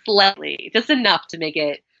Gunn. Just slightly. Just enough to make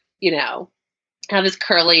it, have his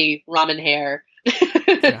curly ramen hair.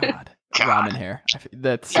 God. Ramen hair.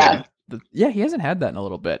 That's... he hasn't had that in a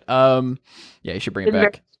little bit. You should bring it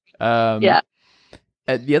back.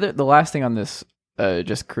 The last thing on this,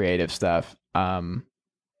 just creative stuff.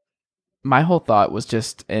 My whole thought was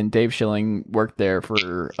just, and Dave Schilling worked there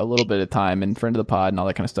for a little bit of time, and friend of the pod and all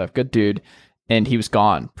that kind of stuff. Good dude, and he was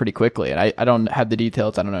gone pretty quickly. And I don't have the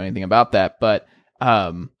details. I don't know anything about that, but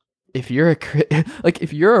if you're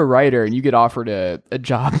a writer and you get offered a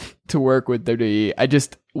job to work with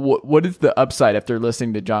WWE, what is the upside if they're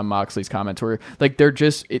listening to Jon Moxley's comments where like they're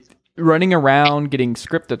just running around getting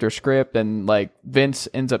script after script, and like Vince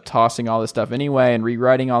ends up tossing all this stuff anyway and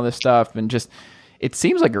rewriting all this stuff, and just it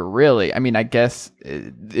seems like I mean, I guess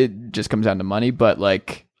it just comes down to money, but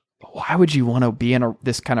like, why would you want to be in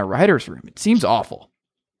this kind of writer's room? It seems awful.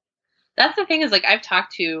 That's the thing is, like, I've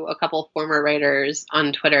talked to a couple former writers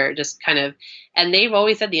on Twitter, just kind of, and they've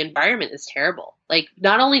always said the environment is terrible. Like,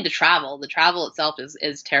 not only the travel itself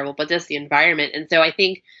is terrible, but just the environment. And so I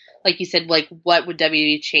think, like you said, like, what would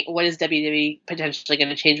WWE change? What is WWE potentially going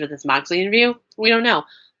to change with this Moxley interview? We don't know,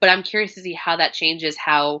 but I'm curious to see how that changes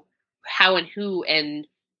how and who and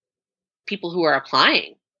people who are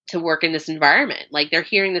applying to work in this environment. Like, they're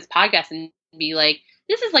hearing this podcast and be like,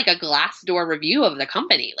 this is like a Glassdoor review of the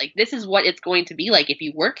company. Like, this is what it's going to be like if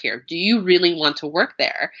you work here. Do you really want to work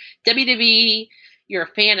there? WWE, you're a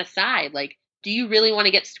fan aside. Like, do you really want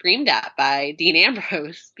to get screamed at by Dean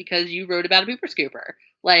Ambrose because you wrote about a pooper scooper?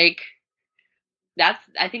 Like,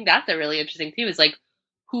 I think that's a really interesting too, is like,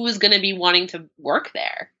 who is going to be wanting to work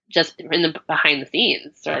there just in the behind the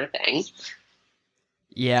scenes sort of thing.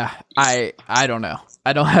 Yeah, I don't know.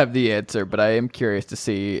 I don't have the answer, but I am curious to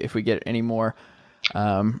see if we get any more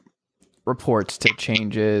reports to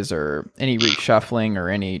changes or any reshuffling or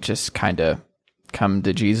any just kind of come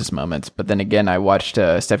to Jesus moments. But then again, I watched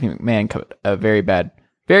Stephanie McMahon cut a very bad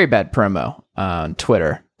promo on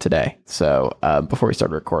Twitter today. So before we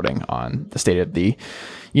started recording on the state of the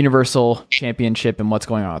Universal Championship and what's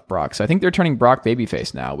going on with Brock. So I think they're turning Brock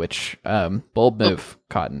babyface now, which bold move,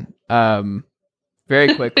 Cotton.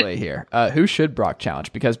 Very quickly here, who should Brock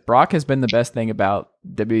challenge? Because Brock has been the best thing about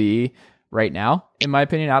WWE right now, in my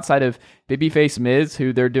opinion, outside of babyface Miz,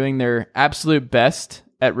 who they're doing their absolute best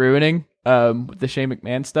at ruining with the Shane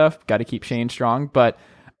McMahon stuff. Got to keep Shane strong, but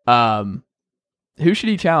who should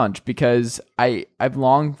he challenge? Because I've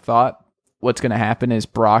long thought what's going to happen is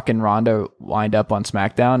Brock and Ronda wind up on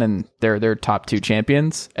SmackDown, and they're their top two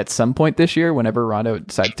champions at some point this year, whenever Ronda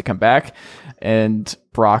decides to come back. And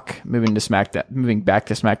Brock moving back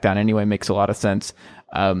to SmackDown anyway makes a lot of sense.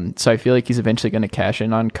 So I feel like he's eventually going to cash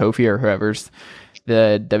in on Kofi or whoever's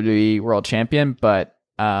the WWE World Champion. But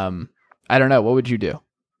I don't know. What would you do?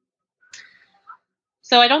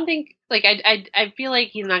 So I don't think, like, I feel like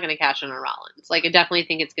he's not going to cash in on Rollins. Like, I definitely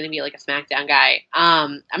think it's going to be like a SmackDown guy.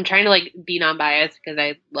 I'm trying to, like, be non-biased because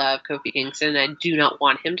I love Kofi Kingston. I do not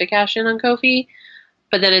want him to cash in on Kofi.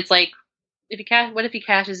 But then it's like, what if he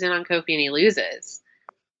cashes in on Kofi and he loses?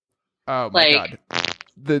 Oh my God.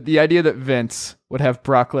 The idea that Vince would have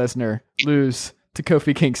Brock Lesnar lose to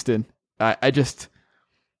Kofi Kingston. I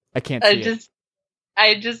can't see it.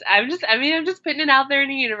 I'm just putting it out there in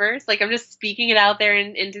the universe. Like, I'm just speaking it out there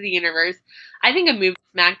into the universe. I think a move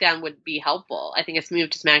to SmackDown would be helpful. I think a move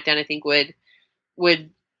to SmackDown, I think would,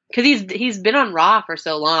 because he's been on Raw for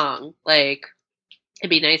so long. Like, it'd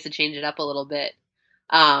be nice to change it up a little bit.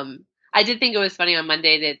 I did think it was funny on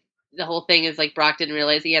Monday that the whole thing is like Brock didn't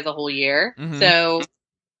realize he has a whole year. Mm-hmm. So,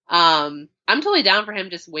 I'm totally down for him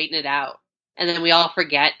just waiting it out. And then we all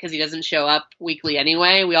forget because he doesn't show up weekly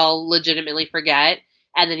anyway. We all legitimately forget.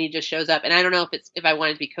 And then he just shows up. And I don't know if I want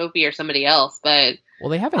it to be Kofi or somebody else, but. Well,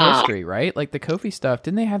 they have a history, right? Like the Kofi stuff.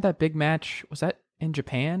 Didn't they have that big match? Was that in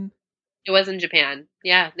Japan? It was in Japan.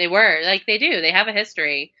 Yeah, they were. Like, they do. They have a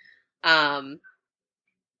history.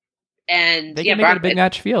 And they could make it a big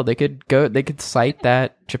match feel. They could cite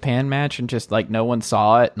that Japan match and just like no one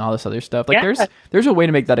saw it and all this other stuff. Like there's a way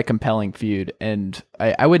to make that a compelling feud, and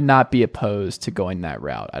I would not be opposed to going that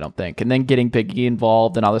route, I don't think. And then getting Big E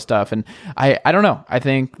involved and all this stuff. And I don't know. I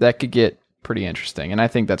think that could get pretty interesting. And I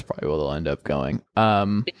think that's probably what they'll end up going.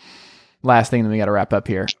 Last thing that we got to wrap up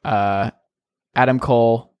here. Adam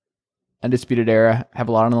Cole, Undisputed Era, have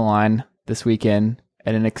a lot on the line this weekend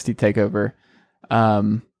at NXT TakeOver.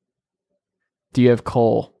 Do you have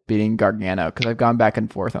Cole beating Gargano? Because I've gone back and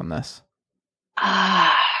forth on this.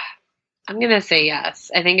 I'm going to say yes.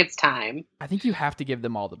 I think it's time. I think you have to give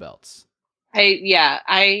them all the belts.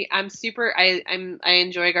 I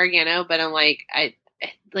enjoy Gargano, but I'm like,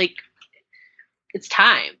 it's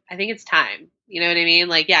time. I think it's time. You know what I mean?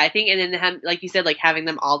 Like, yeah, I think, and then like you said, like having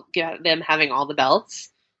them having all the belts,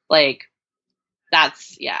 like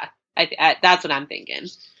that's what I'm thinking.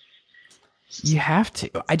 You have to.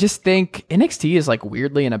 I just think NXT is like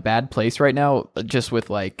weirdly in a bad place right now, just with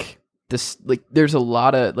like this, like there's a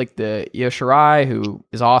lot of like the Io Shirai, who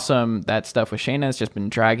is awesome. That stuff with Shayna has just been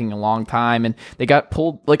dragging a long time, and they got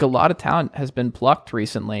pulled, like a lot of talent has been plucked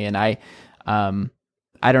recently. And I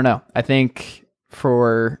don't know. I think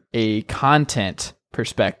for a content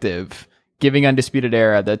perspective, giving Undisputed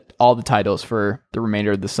Era all the titles for the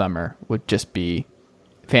remainder of the summer would just be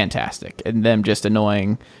fantastic, and them just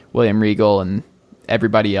annoying William Regal and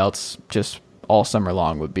everybody else just all summer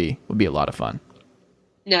long would be a lot of fun.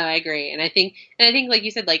 No, I agree, and I think like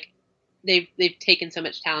you said, like they've taken so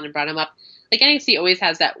much talent and brought them up. Like NXT always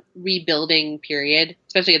has that rebuilding period,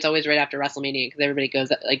 especially it's always right after WrestleMania because everybody goes,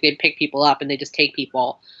 like they pick people up and they just take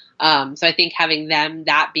people. So I think having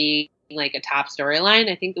that being like a top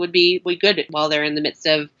storyline, I think would be good while they're in the midst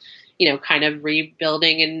of, kind of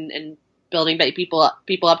rebuilding and building people up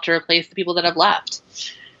to replace the people that have left.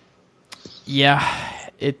 Yeah,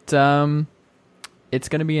 it's going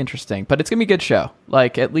to be interesting, but it's going to be a good show.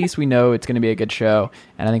 Like, at least we know it's going to be a good show,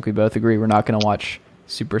 and I think we both agree we're not going to watch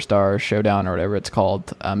Superstar Showdown or whatever it's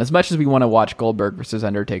called. As much as we want to watch Goldberg versus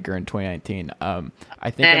Undertaker in 2019,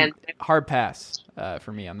 I think hard pass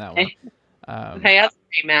for me on that one. Hey, that's a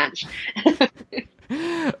great match.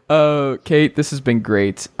 Kate, this has been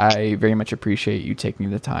great. I very much appreciate you taking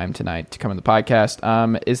the time tonight to come on the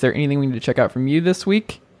podcast. Is there anything we need to check out from you this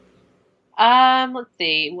week? Let's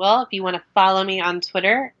see. Well, if you want to follow me on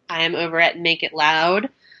Twitter, I am over at Make It Loud.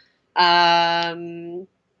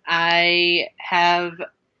 I have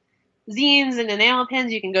zines and enamel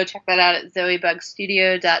pins. You can go check that out at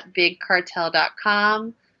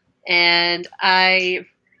zoebugstudio.bigcartel.com. And I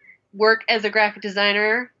work as a graphic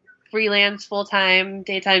designer, freelance, full-time,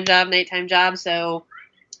 daytime job, nighttime job. So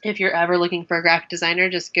if you're ever looking for a graphic designer,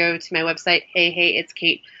 just go to my website, Hey, it's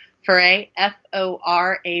Kate Foray,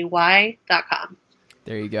 FORAY.com.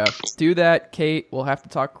 There you go. Do that, Kate. We'll have to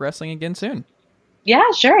talk wrestling again soon. Yeah,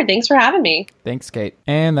 sure. Thanks for having me. Thanks, Kate.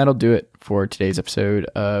 And that'll do it for today's episode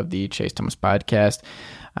of the Chase Thomas Podcast.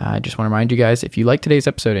 I just want to remind you guys, if you like today's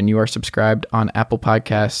episode and you are subscribed on Apple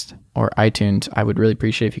Podcasts or iTunes, I would really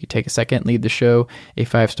appreciate if you could take a second, leave the show a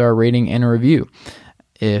 5-star rating and a review.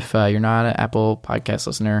 If you're not an Apple Podcast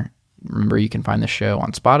listener, remember you can find the show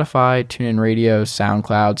on Spotify, TuneIn Radio,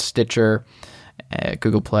 SoundCloud, Stitcher,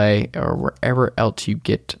 Google Play, or wherever else you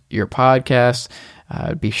get your podcasts.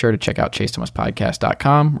 Be sure to check out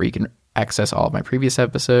chasethomaspodcast.com, where you can access all of my previous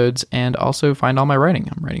episodes and also find all my writing.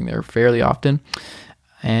 I'm writing there fairly often.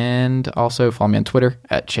 And also follow me on Twitter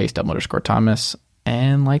at chase_Thomas,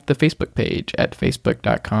 and like the Facebook page at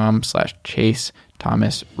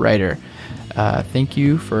facebook.com/ChaseThomasWriter. Thank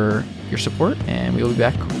you for your support, and we will be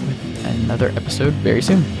back with another episode very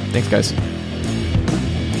soon. Thanks, guys.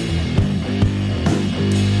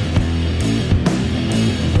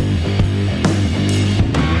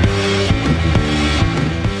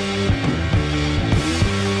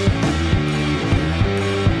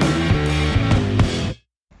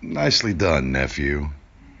 Nicely done, nephew.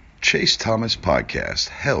 Chase Thomas Podcast.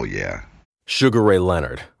 Hell yeah. Sugar Ray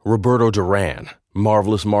Leonard, Roberto Duran,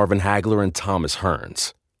 Marvelous Marvin Hagler, and Thomas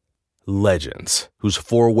Hearns. Legends, whose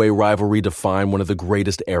four-way rivalry defined one of the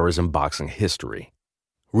greatest eras in boxing history.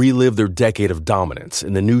 Relive their decade of dominance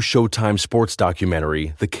in the new Showtime sports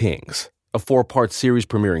documentary, The Kings, a 4-part series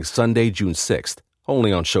premiering Sunday, June 6th,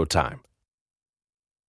 only on Showtime.